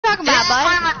talking about, bud? This is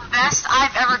probably the best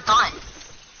I've ever done.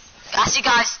 I see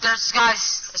guys. There's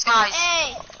guys.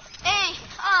 Hey,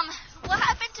 what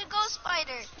happened to Ghost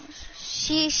Spider?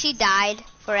 She died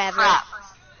forever. Crap.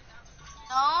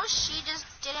 No, she just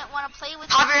didn't want to play with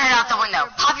Pop you your head out the because window.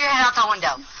 you're- Pop your head out the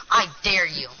window. I dare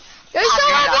you. There's Pop your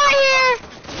someone head out right here.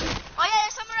 Oh yeah,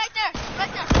 there's someone right there.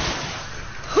 Right there.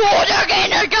 Oh, they're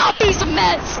getting a god piece of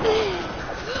mess.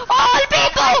 All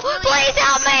people, please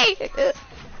help me.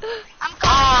 I'm Oh,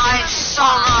 coming. I saw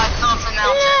right off the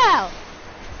mountain. No.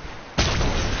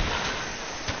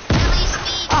 Release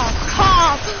me. Oh,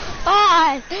 come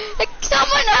on.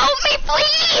 Someone help me,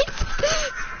 please.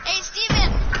 Hey,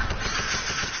 Steven.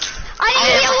 I need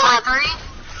to heal one. Three.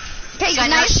 Okay, Got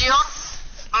no nice. shield.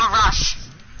 I'm a rush.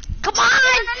 Come No, on.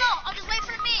 I'll just wait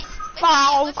for me. Wait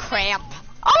Oh, crap.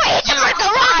 Oh, I hit him with the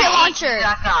rocket launcher.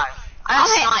 That guy. I I'll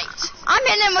hit- sniped. I'm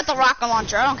hitting him with the rocket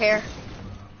launcher. I don't care.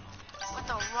 With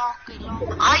the rocket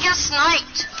launcher. I got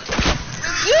sniped.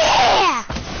 Yeah.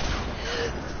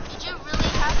 Did you really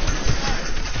have to do that?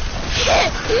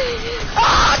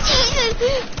 Oh, Jesus.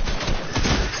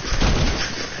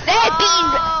 They're being...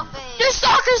 Oh, babe. They're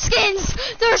soccer skins.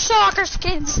 They're soccer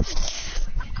skins.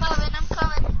 I'm coming.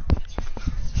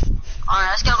 Alright,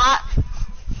 let's go bot.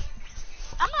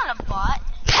 I'm not a bot.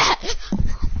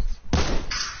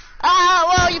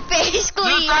 Well, you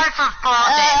basically... You died for fall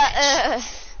damage.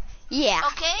 Yeah.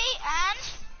 Okay, and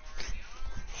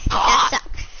That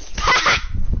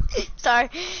sucked. Sorry.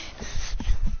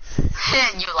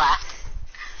 You laughed.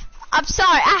 I'm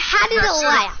sorry. I had to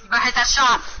laugh. You better hit that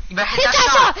shot. You better hit Hit that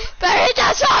that shot. shot. Better hit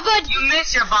that shot, bud. You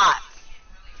missed your bot.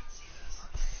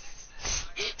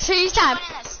 So you time. put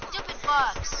in a stupid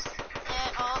box.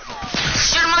 Yeah, oh,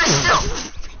 Shoot him on his still.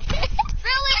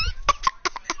 really?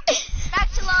 Back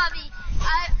to lobby.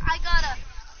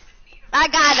 I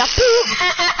got a poop.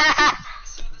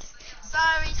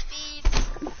 Sorry, Steve.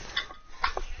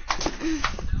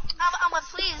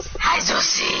 Please. Hi,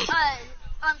 Josie.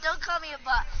 Don't call me a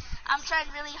bot. I'm trying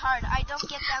really hard. I don't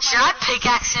get that much. Should I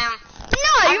pickaxe him?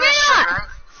 No, you really sure. not.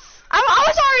 I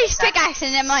was already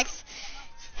pickaxing him like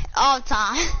all the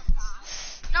time.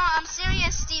 No, I'm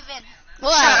serious, Steven.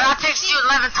 What? I picked you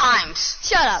 11 times.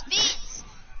 Shut up.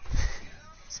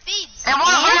 Speeds. And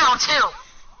one round, too.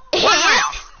 One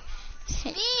round.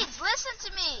 Speeds, listen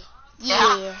to me.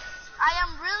 Yeah. I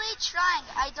am really trying.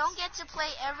 I don't get to play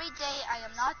every day. I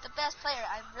am not the best player.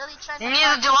 I'm really trying to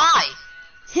Neither do I.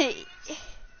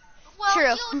 Well,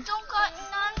 True. you don't got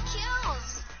none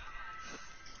kills.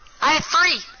 I had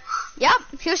 3. Yep,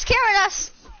 he was scaring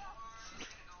us.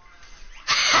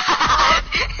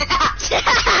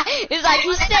 He's like,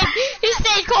 he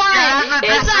stayed quiet. Yeah, that's my He's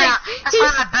best like, round. That's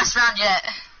probably my best round yet.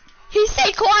 he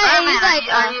stayed quiet. And he's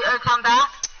like, are you come back?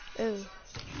 ooh.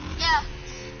 Yeah.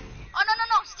 Oh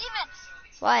no, Steven.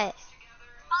 What?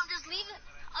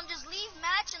 I'm just leave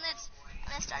match and let's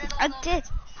start it all I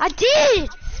over. did.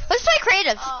 Let's play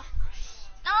creative. Oh.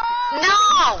 No.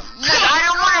 No. I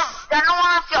don't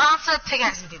want to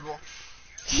pickaxing people.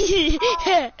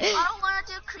 I don't want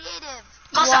to do creative.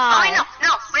 Why? Why?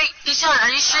 No, wait, Deshaun, are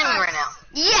you streaming right now?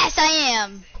 Yes, I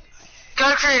am. Go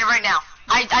to creative right now.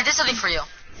 I did something for you.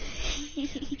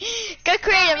 Go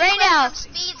creative right now.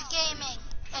 Speeds gaming.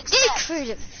 Get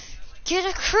creative. Get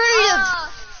a creative.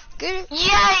 Get a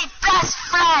Yay, best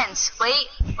friends. Wait.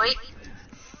 Wait,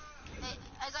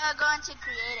 I gotta go into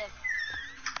creative.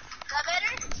 Is that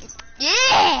better?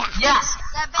 yeah. Yes. Is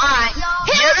that better? Alright. Y'all?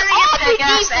 Hit You're us gonna all get the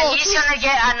pickaxe and defaults. he's gonna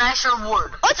get a nice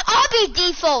reward. Let's all be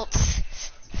defaults.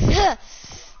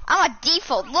 I'm a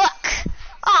default. Look.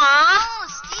 Aww. No,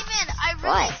 Steven, I really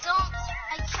What?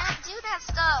 I can't do that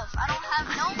stuff. I don't have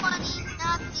no money,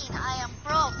 nothing. I am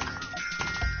broke.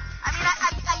 I mean,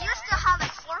 I used to have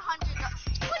like 400.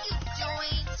 What are you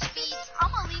doing, Speeds? I'm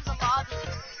gonna leave the lobby.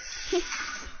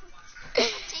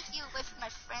 Take you away from my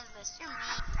friends list. You're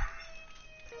mean.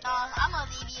 No, I'm gonna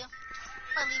leave you.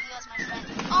 I'm gonna leave you as my friend.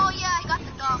 Oh yeah, I got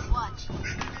the golf watch. I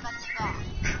got the golf.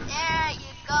 There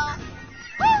you go.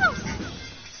 Woo!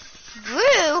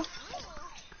 Woo.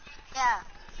 Yeah.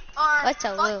 Or What's a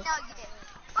butt woo? nugget.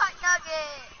 Butt nugget.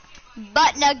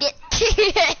 Butt nugget.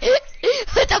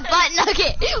 What's a butt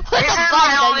nugget? What's This a is butt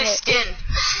my only nugget? skin.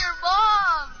 Your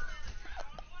mom.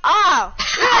 Oh,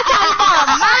 you're not talking about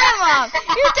my mom.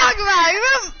 You're talking about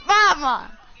your mama.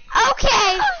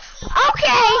 Okay.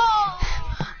 Okay.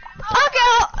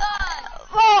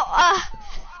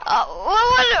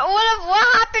 Well, what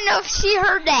happened if she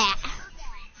heard that?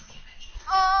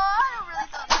 Oh, I really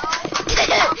don't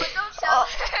know. But don't tell her.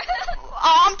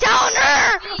 I'm telling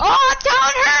her. I'm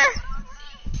telling her.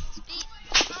 Speed.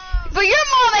 But your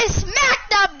mom is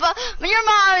smacked up. Your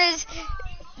mom is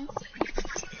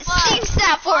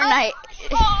at Fortnite.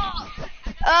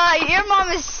 Your mom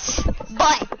is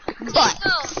butt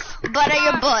of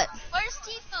your butt. Where's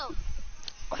Tfue?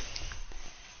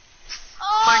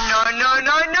 Oh,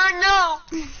 no.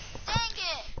 Dang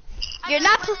it. You're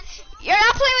not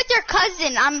playing with your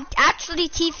cousin. I'm actually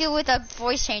tfue with a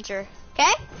voice changer.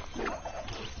 Okay?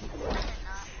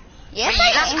 Yes, Wait, you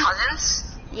I guys am. cousins?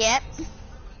 Yep.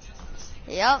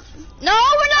 No,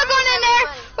 we're not going in there.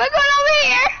 We're going over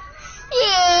here.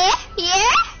 Yeah.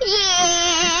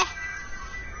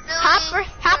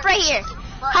 Hop right here.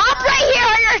 Hop right here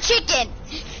on your chicken.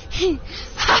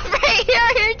 Hop right here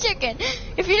on your chicken.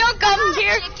 If you don't come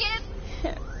here.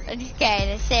 Okay,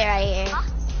 let's stay right here.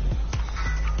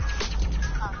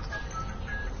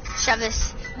 Shove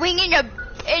this wing in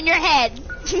your head.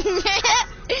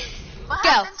 What Go.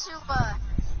 happened to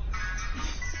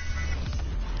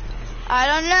I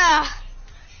don't know,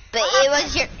 but it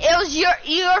was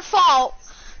your fault.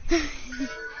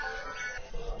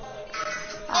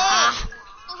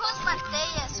 Who's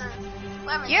Mateus or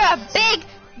whoever? You're a big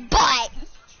butt.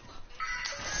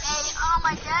 Hey,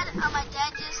 my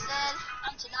dad just said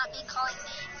to not be calling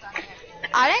names on here.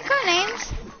 I didn't call names.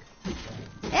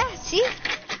 Yeah, see?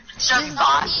 Just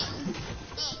bot.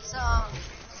 So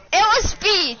It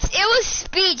was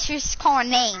speech who's calling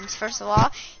names, first of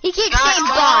all. He keeps Guys, saying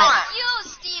come bot. on. you,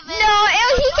 Steven. No,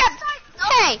 he kept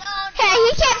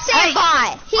he kept saying Hey,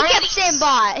 bot. He kept ladies. saying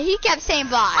bot. He kept saying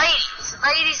bot.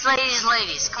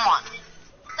 Ladies, come on.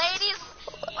 Ladies,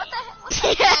 what the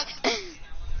heck? Who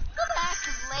the heck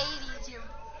is ladies?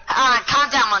 Calm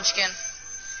down, Munchkin.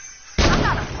 I'm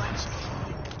not a munchkin.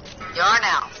 You are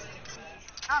now.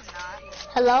 I'm not.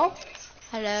 Hello?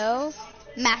 Hello?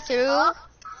 Matthew? Huh?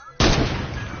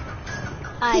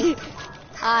 Hi.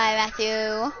 Hi,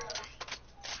 Matthew.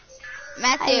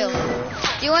 Matthew,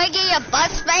 do you want to get your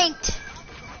butt spanked?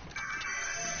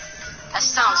 That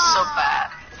sounds so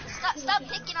bad. Stop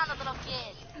picking on a little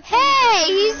kid. Hey,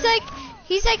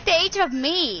 he's like the age of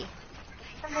me.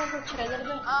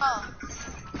 Oh.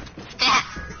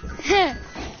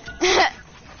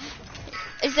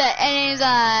 And he's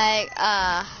like,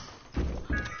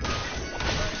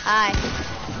 hi.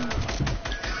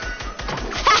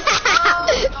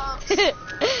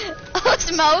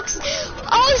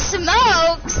 Oh,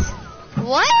 smokes.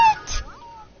 What?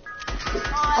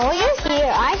 Oh, you're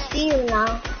here. I see you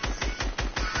now.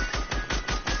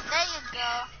 There you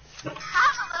go.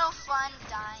 Have a little fun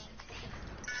dying.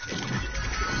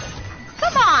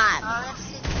 Come on. Oh, let's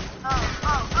see. Oh.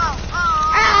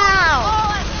 Ow.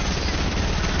 Oh,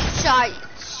 I hit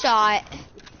Shot.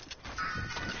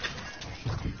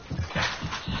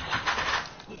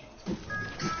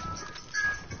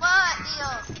 What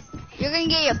deal? You're gonna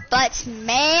get your butt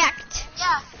smacked.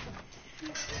 Yeah.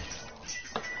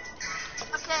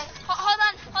 Okay.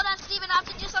 Hold on, Steven. I have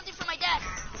to do something for my dad.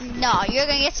 No, you're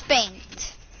gonna get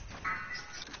spanked.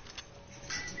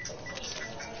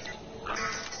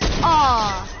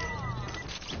 Oh.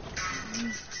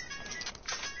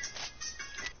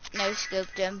 No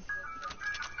scooped him.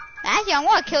 Matthew, I'm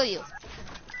gonna kill you.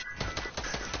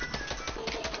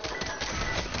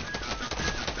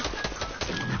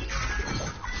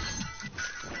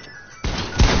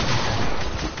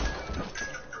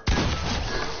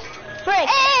 Frick.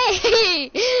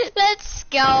 Hey! Let's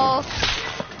go.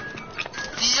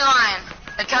 She's lying.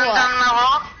 They're coming What? down my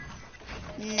wall.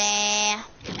 Nah.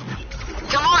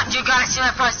 Come on, you gotta see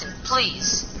my present,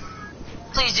 please.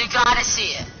 Please, you gotta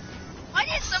see it. Why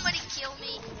did somebody kill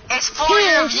me? It's for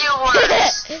your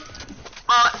viewers.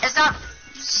 It's not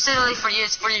silly for you,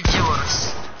 it's for your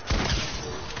viewers.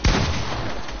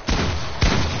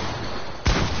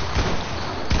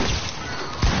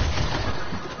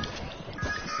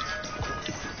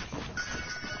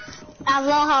 I have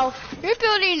low health. You're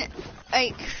building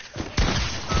like.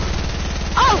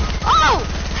 Oh!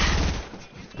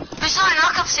 Fish line,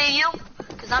 I'll come see you.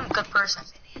 Because I'm a good person.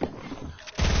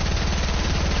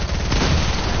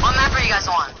 What map are you guys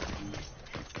on?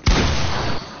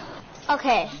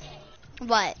 Okay.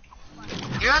 What?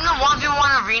 You're in the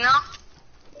 1v1 arena?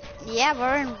 Yeah,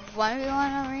 we're in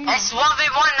 1v1 arena. It's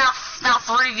 1v1 now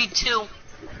 3v2.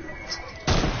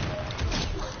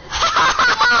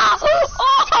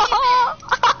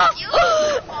 You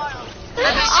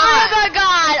Oh my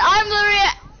god, I'm literally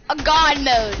a god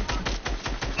mode.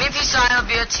 Me and Fish line will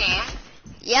be a team.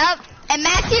 Yep. And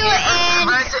Matthew and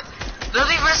We'll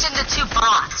be versing the two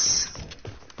bots.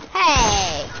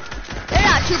 hey, they're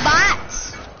not two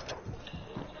bots.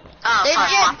 Oh, They're sorry,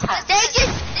 just bot. they're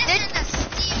just This is the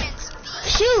Steven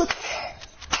speech. Shoot.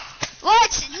 well,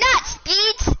 it's not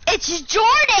Speeds, it's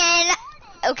Jordan.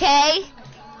 Okay,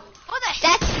 Who the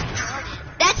heck is Jordan?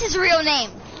 that's That's his real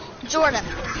name. Jordan.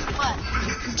 What?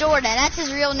 Jordan, that's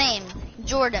his real name.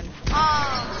 Jordan.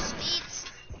 Oh, Speeds.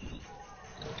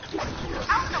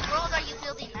 How in the world are you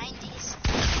building 90s?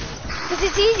 Cause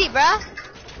it's easy, bruh.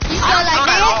 You go like Not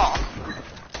at that. all.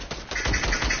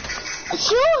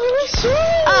 Shoot.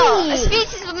 Oh,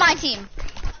 Speeds is with my team.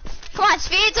 Come on,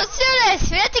 Speeds, let's do this.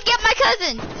 We have to get my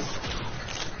cousin.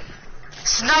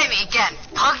 Snipe me again.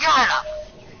 Poke your head up.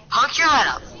 Poke your head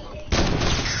up.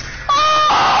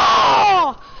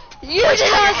 Oh! You did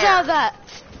not saw that.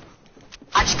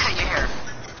 I just cut your hair.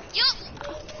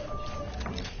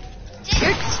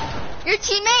 Your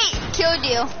teammate killed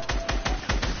you.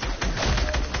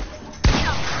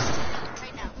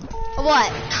 Right now.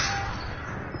 What?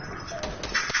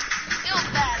 Build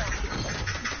battle.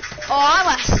 Oh, I'm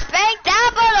gonna spank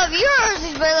that butt of yours,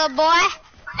 little boy.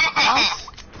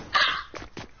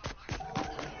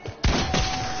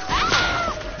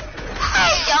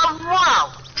 Hey, yo,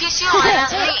 wow. PC only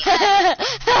has me.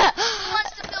 Who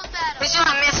wants to build battle? PC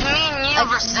only miss me and you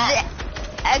versus them.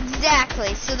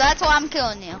 Exactly. So that's why I'm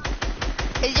killing you.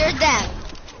 Cause you're them.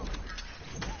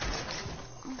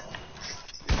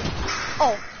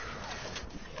 Oh.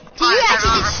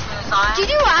 Did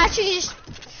you actually just?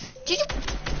 Did you?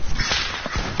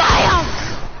 Bam!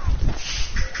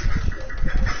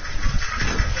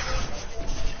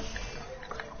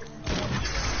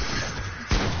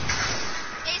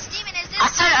 Hey, Steven, is I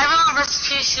this said everyone versus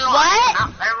PC only. What? Not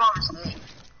everyone versus me.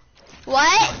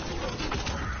 What? I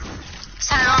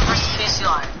said everyone versus PC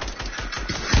only.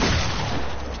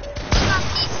 on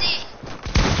PC?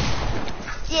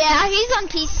 Yeah, he's on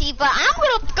PC, but I'm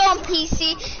gonna go on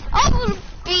PC. I'm gonna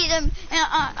beat him. And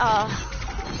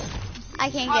I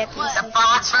can't get What? The PC.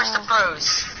 bots versus the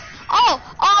pros. I'm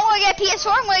gonna get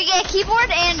PS4. I'm gonna get a keyboard,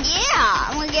 and yeah,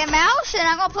 I'm gonna get a mouse, and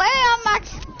I'm gonna play on my.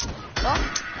 Oh.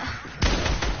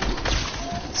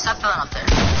 Stop filling up there.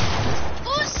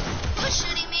 Who's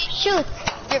shooting me? Shoot.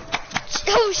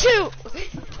 Oh shoot!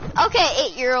 Okay,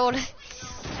 8-year-old.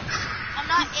 I'm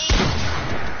not 8.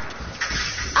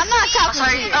 I'm not Oh, talking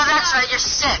sorry. to you. Oh, that's right. You're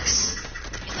 6.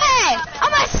 Hey,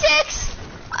 I'm at 6.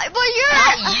 Well, you're Not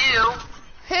at you.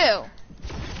 who?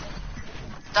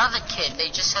 The other kid. They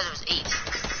just said it was 8.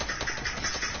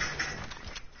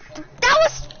 That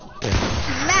was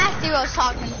Matthew I was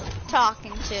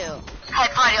talking to. Hey,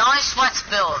 buddy. Only sweats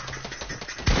build.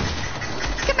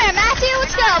 Come here, Matthew.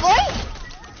 Let's go, boy.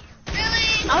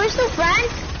 Really? Are we still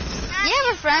friends? Yeah,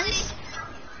 we're friends.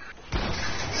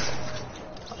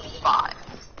 5.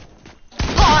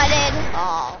 Botted.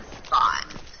 Oh. 5.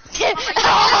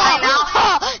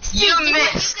 Oh, You You're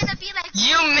missed. gonna be like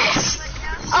You missed. everybody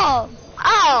else? Oh.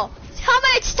 How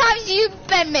many times have you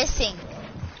been missing?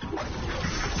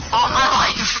 All my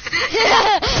life.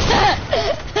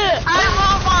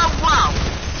 Wow.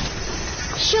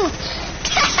 Shoot.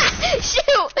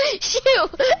 Shoot!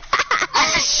 I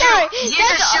said shoot. Sorry, You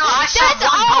said shoot. I shot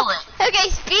that's one all. bullet. Okay,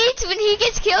 Speeds, when he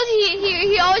gets killed,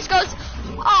 he always goes,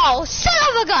 oh, son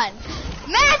of a gun.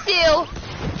 Matthew,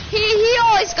 he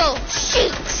always goes,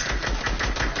 shoot.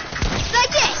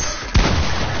 Like this.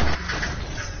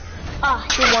 Ah,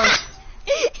 he won.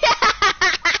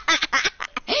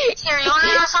 Here, you wanna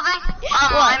know something?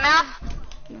 On my map,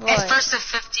 it's What? first to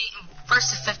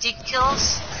 50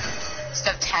 kills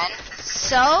instead of 10.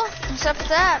 So, what's up with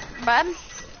that, bud?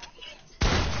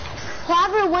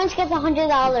 Whoever wins gets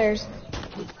 $100.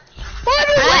 What?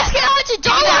 Bet. Let's get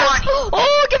 $100.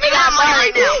 Oh, give me that money.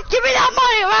 right now. Give me that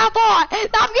money, right, boy.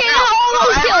 I'm getting all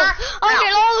those kills. I'm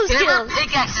getting all those Never kills.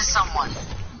 pickaxes someone.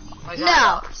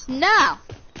 No.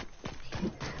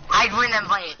 I'd win that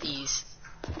money with ease.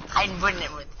 I'd win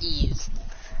it with ease.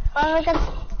 Whoever gets,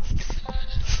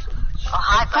 Oh,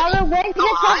 hi, buddy. whoever wins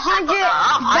Oh,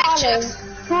 hi, gets Chicks.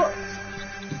 $100.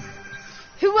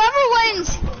 Whoever wins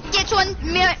gets $1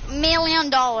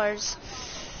 million.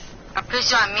 I'm pretty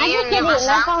sure I'm me just and you kidding. versus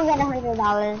Let's them. all get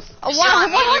 $100. You sure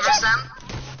me and you versus them?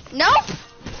 Nope.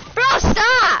 Bro,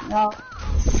 stop. No.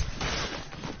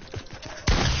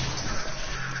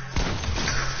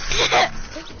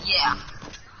 Yeah.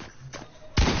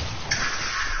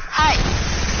 Hey.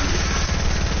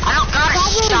 I don't got a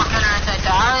shotgun or anything.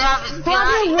 I don't have it.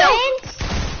 Whoever wins,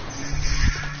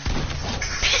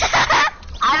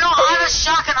 I don't have a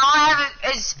shotgun. All I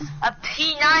have is a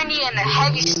P90 and a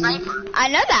heavy sniper. I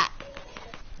know that.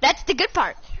 That's the good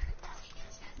part.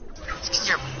 Because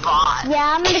you're a bot.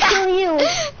 yeah, I'm gonna kill you.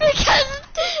 Because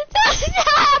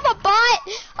I'm a bot.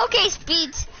 Okay,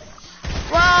 Speeds.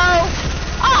 Whoa.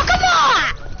 Oh, come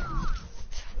on.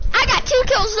 I got 2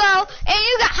 kills though, and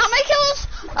you got how many kills?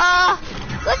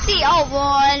 Let's see. Oh,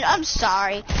 1. I'm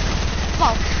sorry.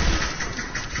 Oh.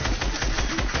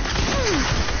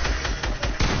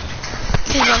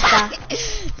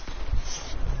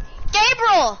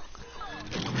 Gabriel!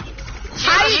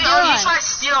 How you doing? You tried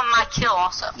stealing my kill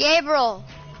also. Gabriel.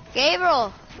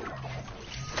 Gabriel.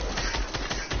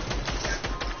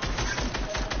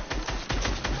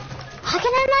 How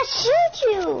can I not shoot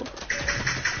you?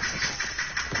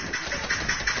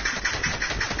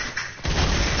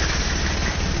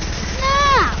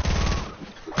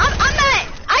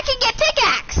 I can get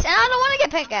pickaxe, and I don't want to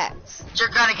get pickaxe. You're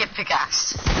gonna get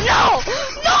pickaxed. No!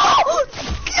 No!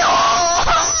 No!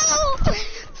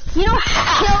 You don't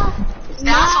kill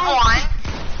That's my one.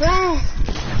 friend.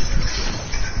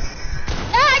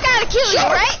 Now I gotta kill you,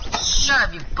 right? Shut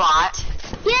up, you bot.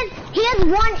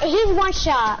 He's one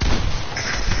shot.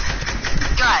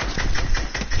 Good.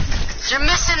 You're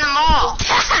missing them all.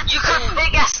 You could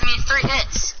pickaxe me in 3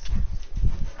 hits.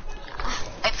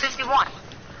 At 51.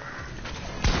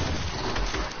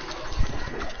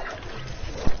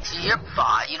 So you're a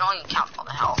bot. You don't even count all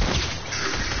the health.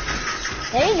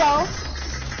 There you go.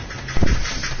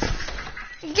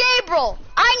 Gabriel,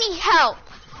 I need help.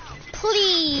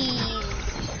 Please.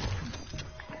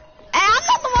 And I'm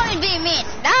not the one who's being mean.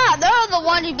 Nah, they're the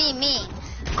one who's being mean.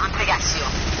 I'm pickaxe you.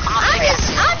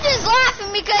 I'm just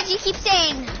laughing because you keep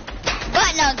saying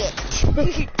butt nugget.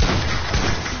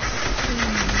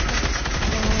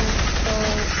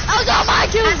 Oh, no, my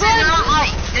two This is not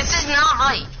right. This is not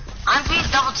right. I'm being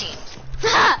double teamed.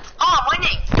 Oh, I'm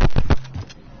winning.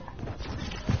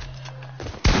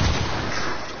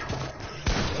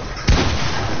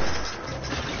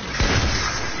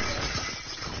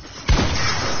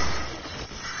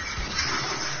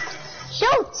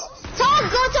 Shoot! Someone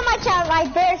go to my chat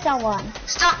right there, someone.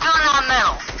 Stop going on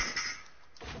metal.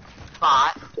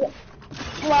 Bot.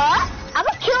 What? I'm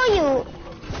gonna kill you.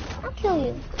 I'll kill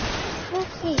you.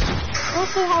 Let's see.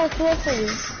 Let's see how it feels for you.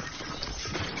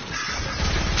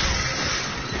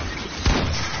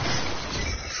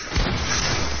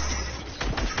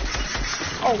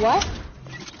 Oh, what?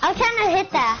 I'm trying to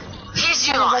hit that. He's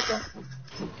you. What?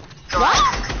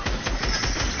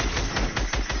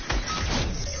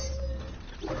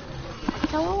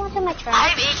 Someone wants in my I trap.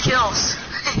 have 8 kills.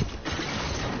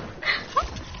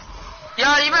 Yo,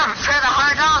 you better prepare the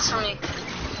 $100 for me.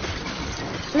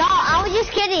 No, I was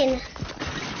just kidding.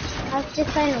 I was just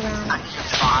playing around. I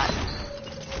bot.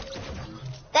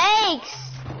 Thanks.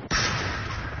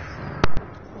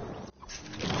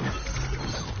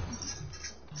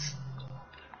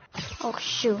 Oh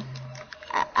shoot.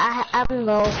 I'm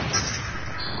low.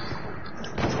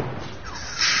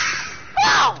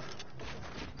 Wow.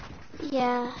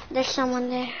 Yeah, there's someone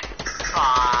there.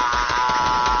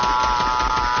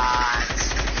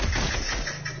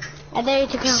 I dare you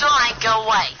to go. Sonic, go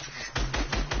away.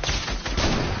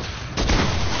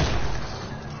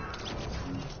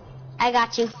 I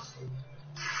got you.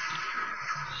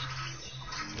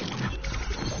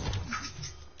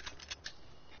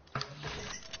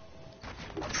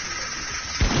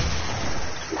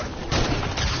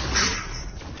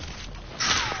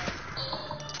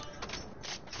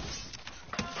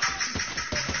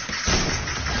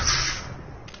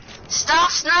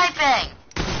 Stop sniping.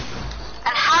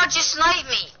 And how'd you snipe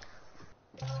me?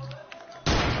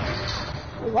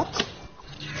 What?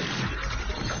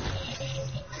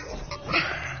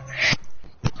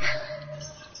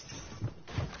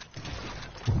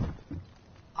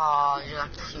 Oh, you're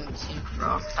like team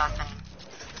bro. That thing.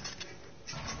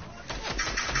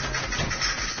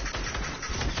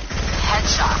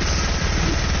 Headshots.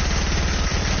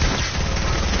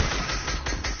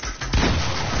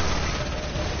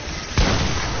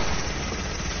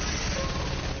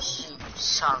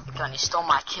 Son of a gun, you stole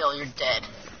my kill, you're dead.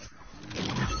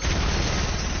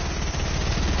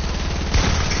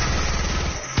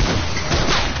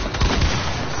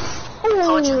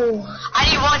 Told you. Ooh. I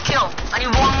need 1 kill. I need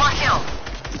 1 more kill.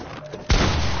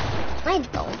 I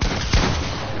don't.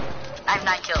 I have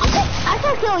 9 kills. I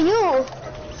can kill you.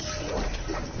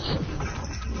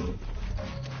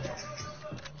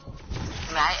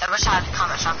 I wish I had the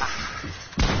combat shotgun.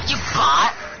 You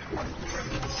bot.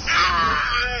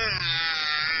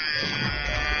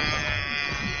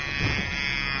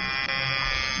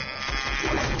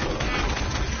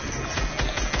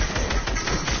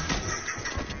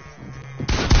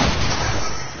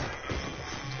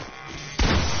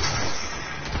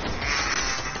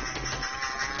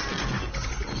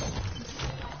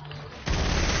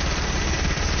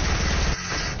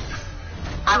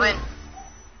 I win.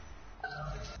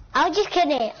 I was just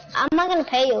kidding. I'm not gonna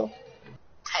pay you.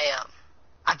 Hey,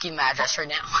 I'll give you my address right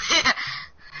now.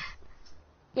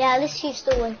 Yeah, let's keep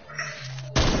stealing.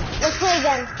 Let's play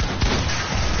again.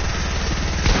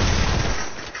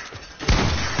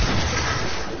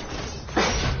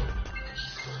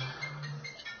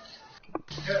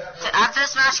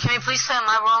 this match, can we please play on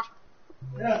my world?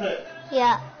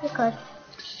 Yeah, you could.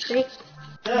 3,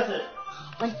 2, 1.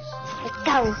 Let's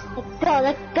go. Let's go.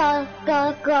 Let's go.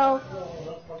 Go. Go.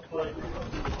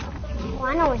 Oh,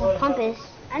 I know where the pump is.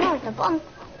 I know where the pump.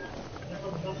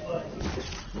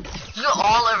 You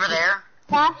all over there?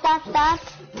 Stop. Stop. Stop.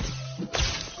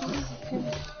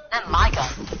 That's my gun.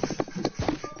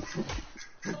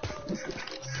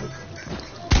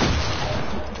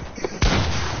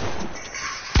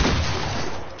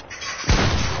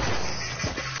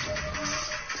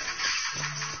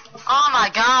 Oh my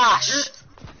gosh!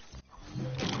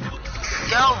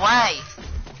 Go away!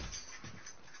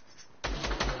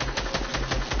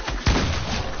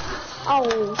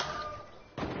 Oh.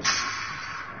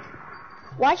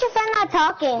 Why's your friend not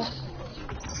talking?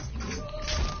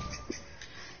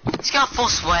 He's got full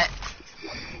sweat.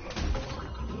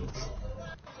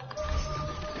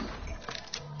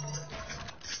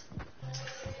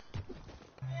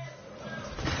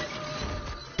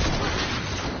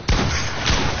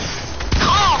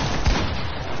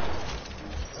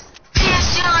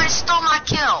 Stole my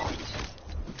kill.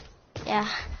 Yeah.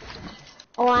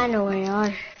 Oh, I know where you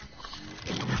are.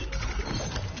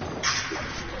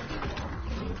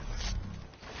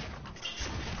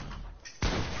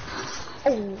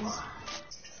 Oh.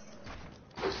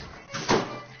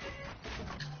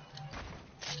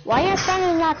 Why your friend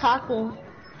is not talking?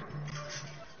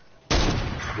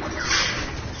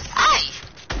 Hey!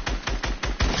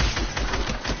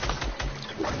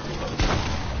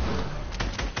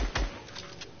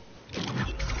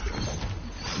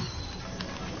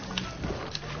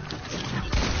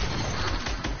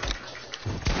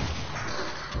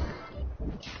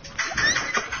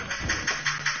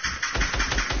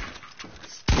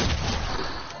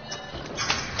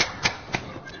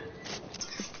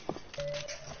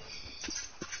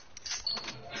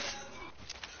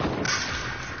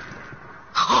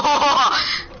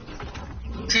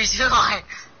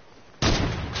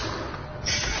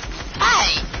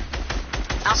 Hey!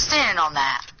 I'm standing on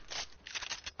that.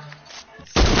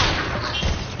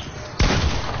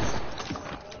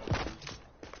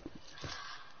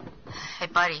 Hey,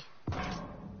 buddy.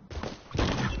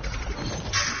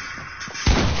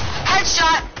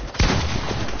 Headshot!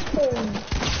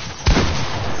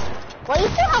 Well, you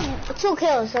still have 2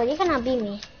 kills, so you cannot beat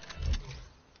me.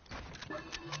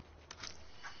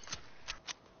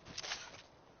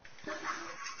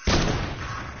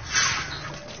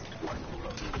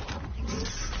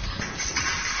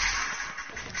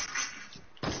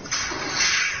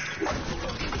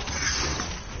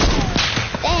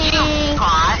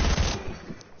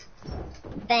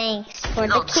 Thanks for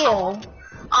the kill.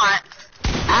 Alright.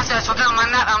 After this, we're going on my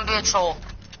map, I'm gonna be a troll.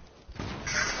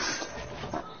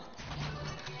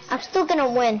 I'm still gonna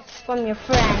win from your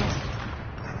friend.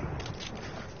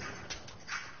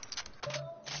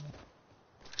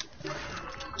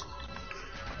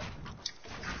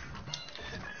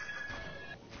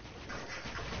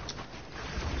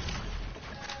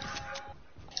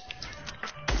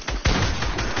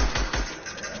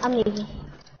 I'm leaving.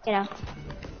 Get out.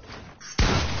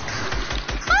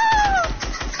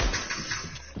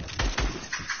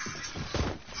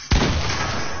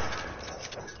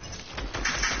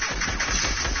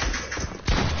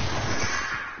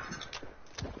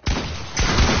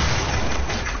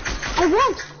 I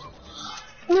won!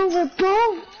 No, we're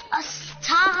both a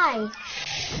tie.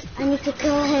 I need to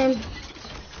kill him.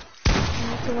 I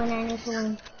need to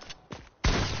win.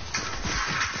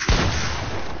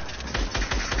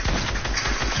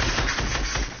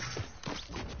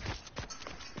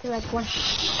 You're like one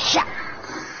shot.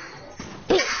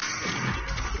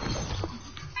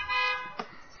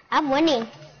 I'm winning.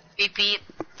 Beep beep.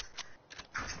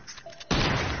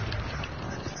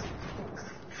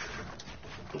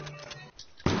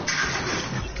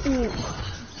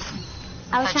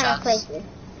 I was trying to play this.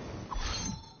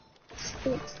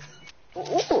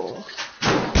 Ooh.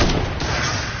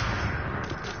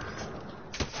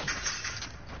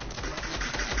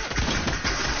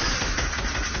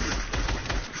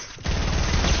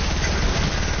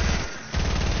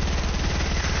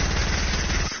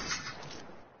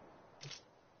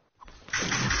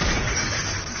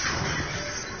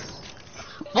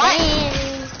 What?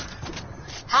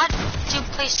 How did you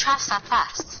place traps that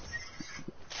fast?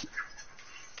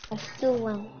 I still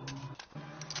win.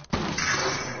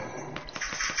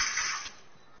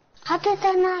 How did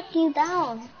that knock you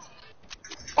down?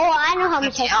 Oh, I know how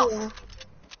much I feel.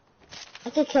 I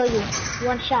could kill you.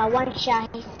 One shot.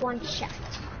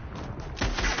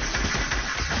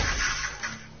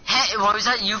 Hey, what was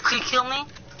that? You could kill me?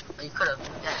 Oh, you could have.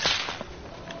 Yeah.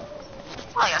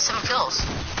 Oh, I got 7 kills.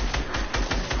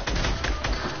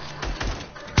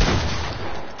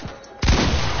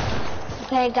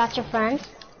 Okay, got your friend.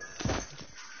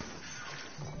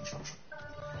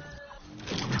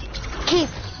 Keep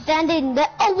standing there.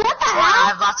 Oh, what the Wow, I hell?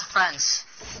 have lots of friends.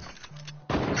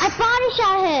 I body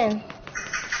shot him.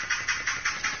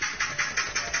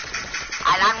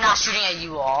 And I'm not shooting at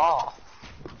you all.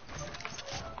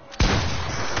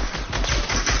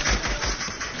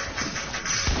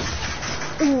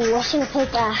 Ooh, I shouldn't have played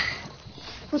that.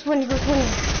 Who's winning? Who's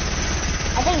winning?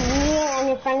 I think me and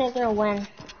your friend are gonna win.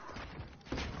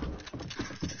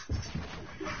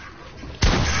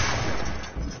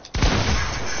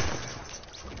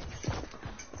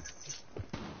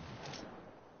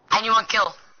 I need one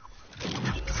kill.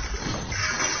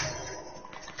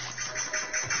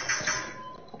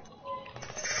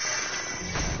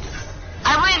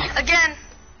 I win again.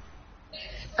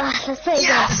 Let's play again.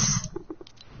 Yes.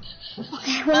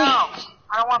 Okay, No,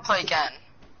 I don't want to play again.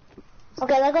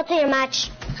 Okay, let's go to your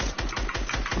match.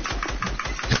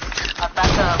 I'm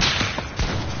back up.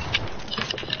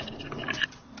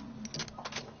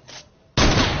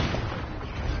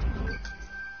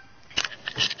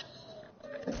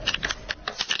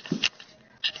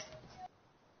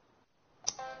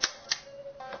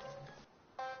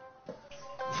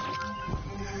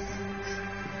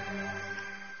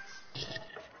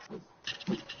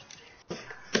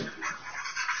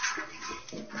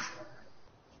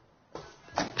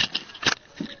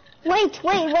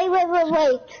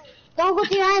 Wait. Don't go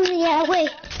to your island yet, wait.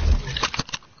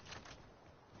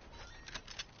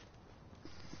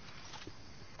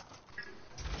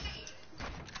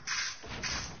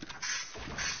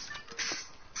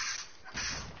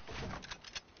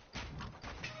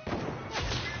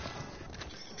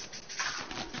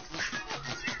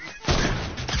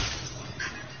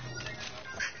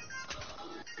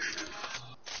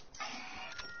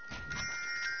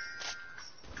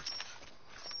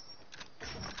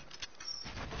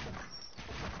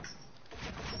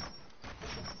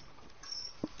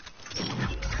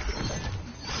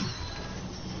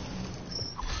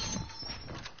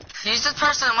 Use this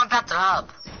person and wipe out the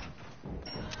hub.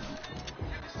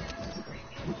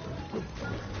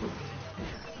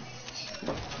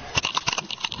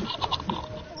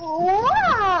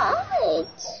 What?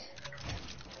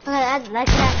 Okay, that can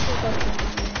actually go to my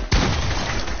island.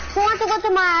 Who wants to go to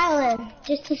my island?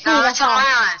 Just to see No, the that's on house. my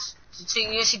island. So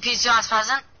you see PCR's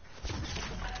present?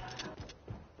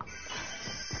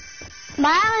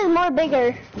 My island is more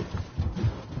bigger.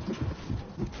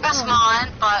 That's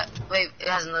mine, but wait, it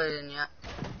hasn't loaded in yet.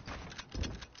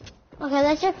 Okay,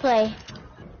 let's just play.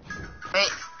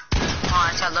 Wait, come on,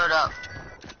 it's gotta load up.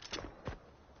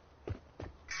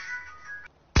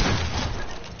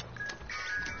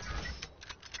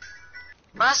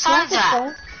 Where's signs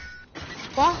at?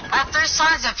 What? I have 3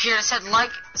 signs up here that said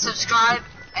like, subscribe,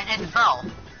 and hit the bell.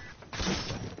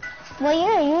 Well,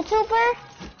 you're a YouTuber?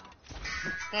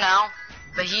 No,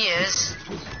 but he is.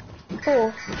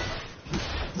 Cool.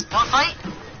 Want to fight?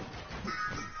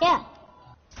 Yeah.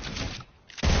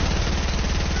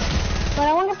 But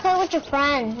I want to play with your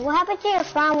friend. What happened to your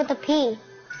friend with the P?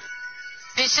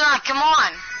 PCR, come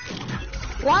on.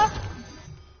 What?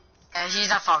 He's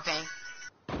not fucking.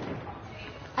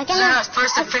 I No, cannot. it's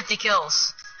first to 50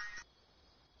 kills.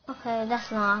 Okay,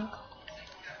 that's not.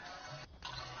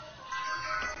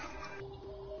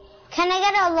 Can I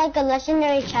get a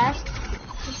legendary chest?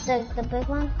 The big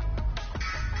one?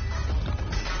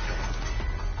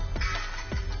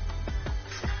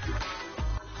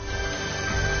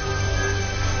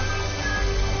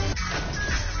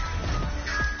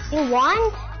 You won?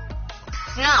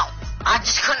 No, I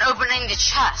just couldn't open any of the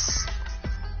chests.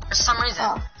 For some reason.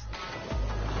 Oh.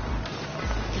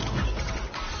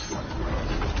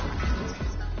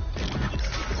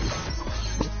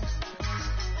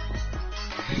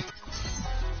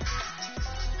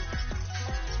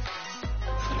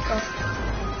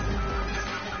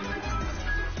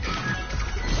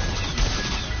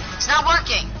 It's not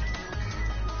working.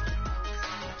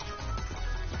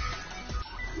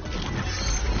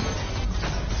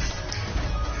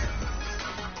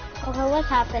 Okay, what's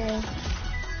happening?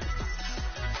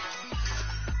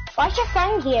 Why's your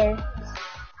friend here?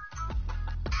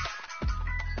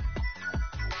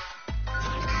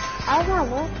 How's not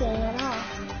working at all?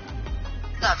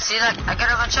 Look, see that? I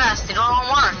got open chest. They don't all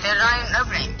work. They're not even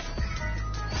opening.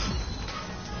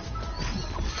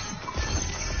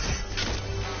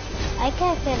 I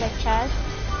can't fit a chest.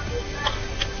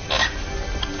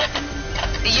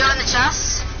 Did you open the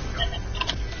chest?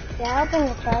 Yeah, open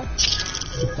the chest.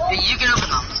 You can open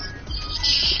them.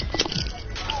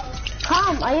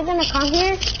 Come, are you gonna come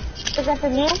here to get the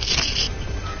meal?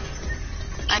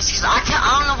 Nice, 'cause I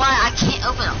don't know why I can't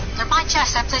open them. They're my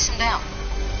chest. I place them down.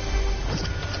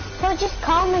 So just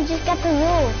come and just get the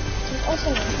rule. Just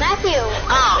open it. Matthew.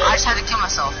 Oh, I just had to kill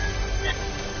myself.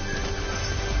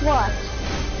 What?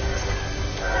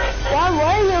 Where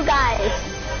were you guys?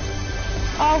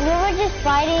 Oh, we were just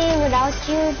fighting without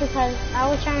you because I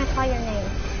was trying to call your name.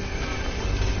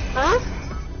 Huh?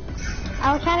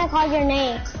 I was trying to call your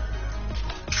name.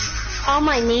 Call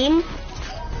my name?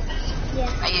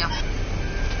 Yeah. Are you?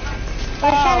 I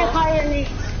was trying to call your name.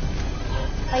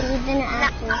 But you didn't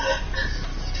answer.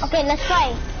 Okay, let's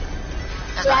play.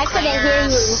 Yeah, I couldn't hear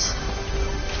you.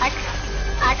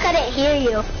 I couldn't hear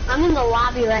you. I'm in the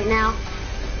lobby right now.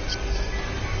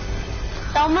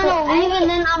 So I'm gonna leave and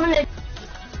then I'm gonna...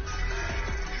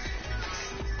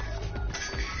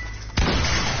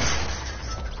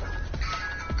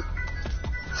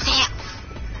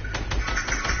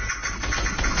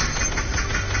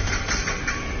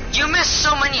 You missed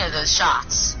so many of those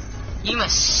shots. You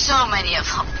missed so many of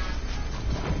them.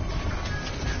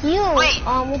 You, Wait.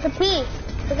 with the P.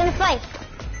 We're gonna fight.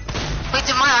 Wait,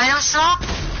 did my items drop?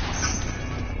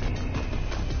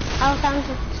 I was trying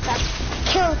to stop.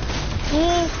 Kill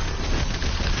me.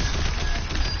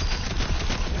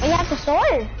 Oh, you have the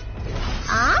sword.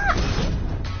 Ah?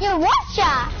 You're one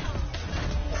shot.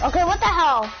 Okay, what the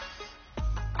hell?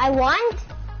 I won?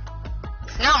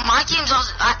 No, my game's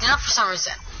also acting up for some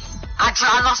reason.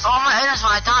 I lost all my items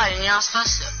when I died, and you're not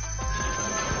supposed to.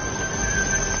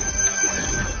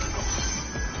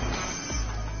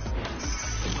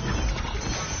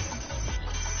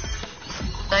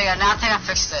 There you go, now I think I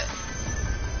fixed it.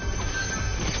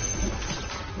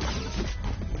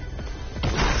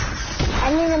 I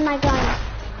needed my gun.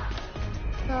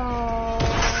 So...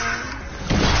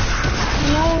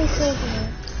 No one saved me.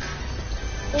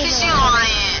 Kiss you,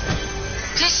 lion!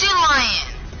 Kiss you, lion!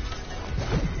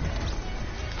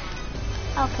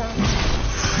 Okay.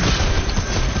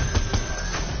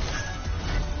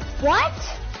 What?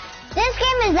 This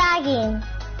game is lagging.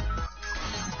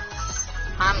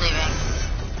 I'm leaving.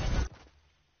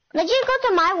 Let's just go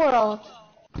to my world.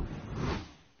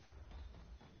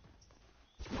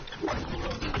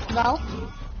 Go. Oh.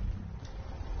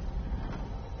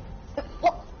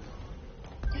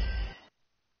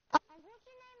 What's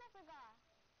your name? I forgot.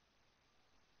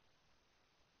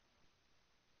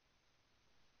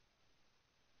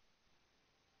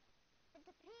 It's a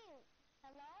pink.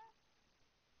 Hello?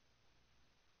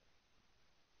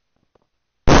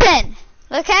 Listen,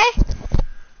 okay?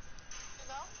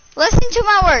 Listen to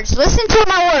my words. Listen to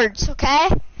my words, okay?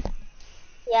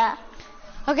 Yeah.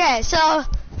 Okay, so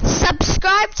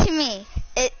subscribe to me.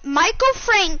 Michael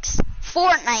Frank's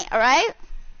Fortnite, alright?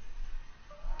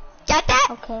 Got that?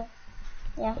 Okay.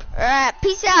 Yeah. Alright,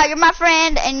 peace out. You're my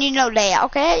friend, and you know that,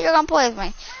 okay? You're gonna play with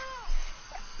me.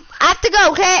 I have to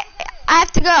go, okay? I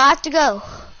have to go.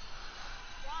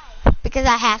 Why? Because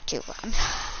I have to.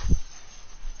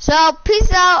 So,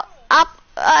 peace out.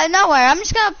 Nowhere. I'm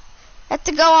just gonna have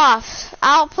to go off.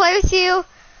 I'll play with you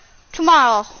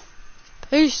tomorrow.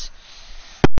 Peace.